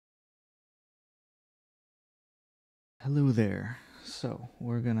Hello there. So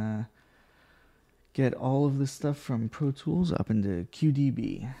we're gonna get all of this stuff from Pro Tools up into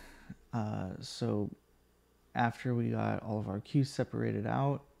CueDB. So after we got all of our cues separated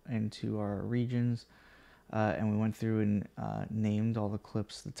out into our regions, and we went through and named all the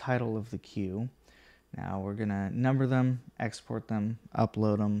clips the title of the cue, now we're gonna number them, export them,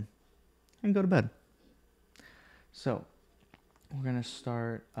 upload them, and go to bed. So we're gonna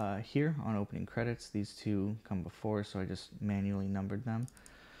start here on opening credits. These two come before, so I just manually numbered them.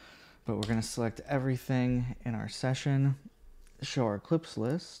 But we're gonna select everything in our session, show our clips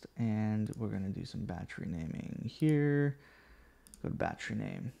list, and we're gonna do some batch renaming here. Go to batch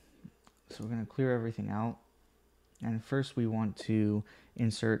rename. So we're gonna clear everything out. And first we want to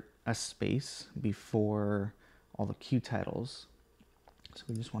insert a space before all the cue titles. So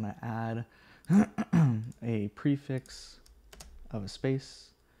we just wanna add a prefix of a space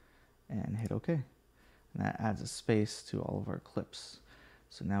and hit OK. And that adds a space to all of our clips.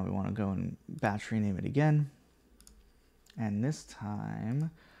 So now we want to go and batch rename it again. And this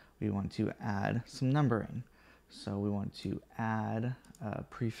time we want to add some numbering. So we want to add a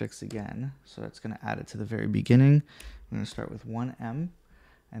prefix again. So that's going to add it to the very beginning. We're going to start with 1M,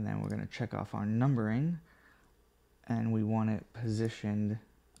 and then we're going to check off our numbering. And we want it positioned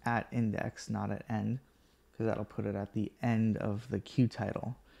at index, not at end, because that'll put it at the end of the cue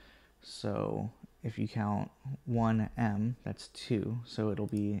title. So if you count 1M, that's 2. So it'll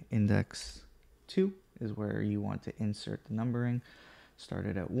be index 2 is where you want to insert the numbering. Start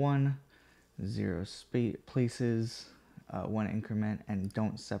it at 1, 0 places, 1 increment, and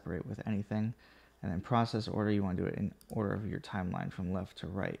don't separate with anything. And then process order, you want to do it in order of your timeline from left to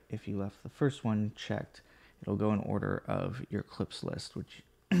right. If you left the first one checked, it'll go in order of your clips list, which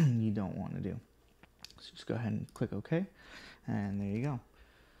you don't want to do. So just go ahead and click OK, and there you go.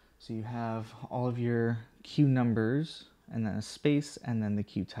 So you have all of your cue numbers, and then a space, and then the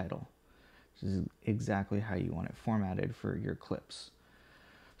cue title, which is exactly how you want it formatted for your clips.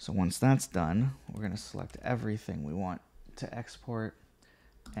 So once that's done, we're going to select everything we want to export,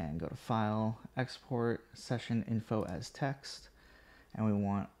 and go to File, Export, Session Info as Text, and we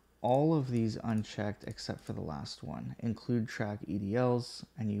want all of these unchecked except for the last one. Include track EDLs,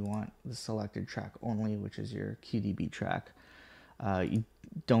 and you want the selected track only, which is your CueDB track. You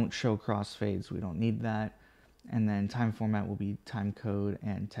don't show crossfades, we don't need that. And then time format will be timecode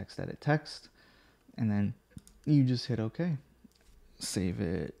and text edit text. And then you just hit OK. Save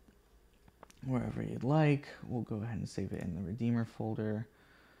it wherever you'd like. We'll go ahead and save it in the Redeemer folder,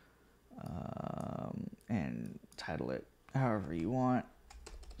 and title it however you want.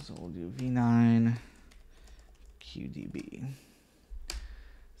 So we'll do V9 CueDB.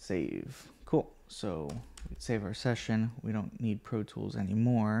 Save. Cool. So we save our session. We don't need Pro Tools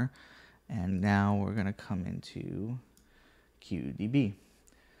anymore. And now we're going to come into CueDB.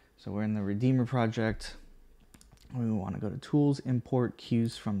 So we're in the Redeemer project. We want to go to Tools, Import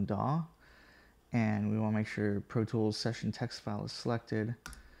Cues from DAW. And we want to make sure Pro Tools session text file is selected.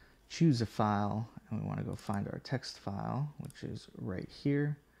 Choose a file. And we want to go find our text file, which is right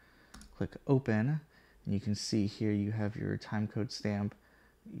here. Click Open, and you can see here you have your timecode stamp,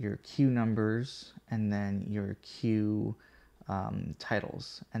 your cue numbers, and then your cue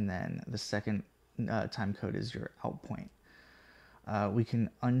titles, and then the second timecode is your out point. We can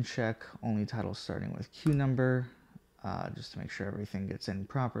uncheck only titles starting with cue number, just to make sure everything gets in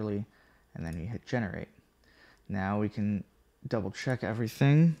properly, and then you hit Generate. Now we can double check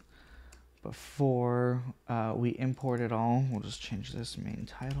everything before we import it all. We'll just change this main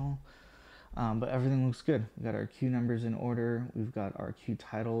title. But everything looks good. We've got our cue numbers in order. We've got our cue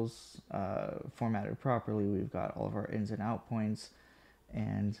titles formatted properly. We've got all of our ins and out points.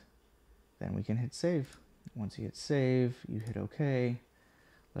 And then we can hit save. Once you hit save, you hit OK,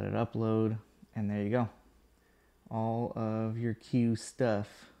 let it upload, and there you go. All of your cue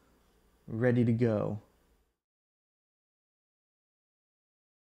stuff ready to go.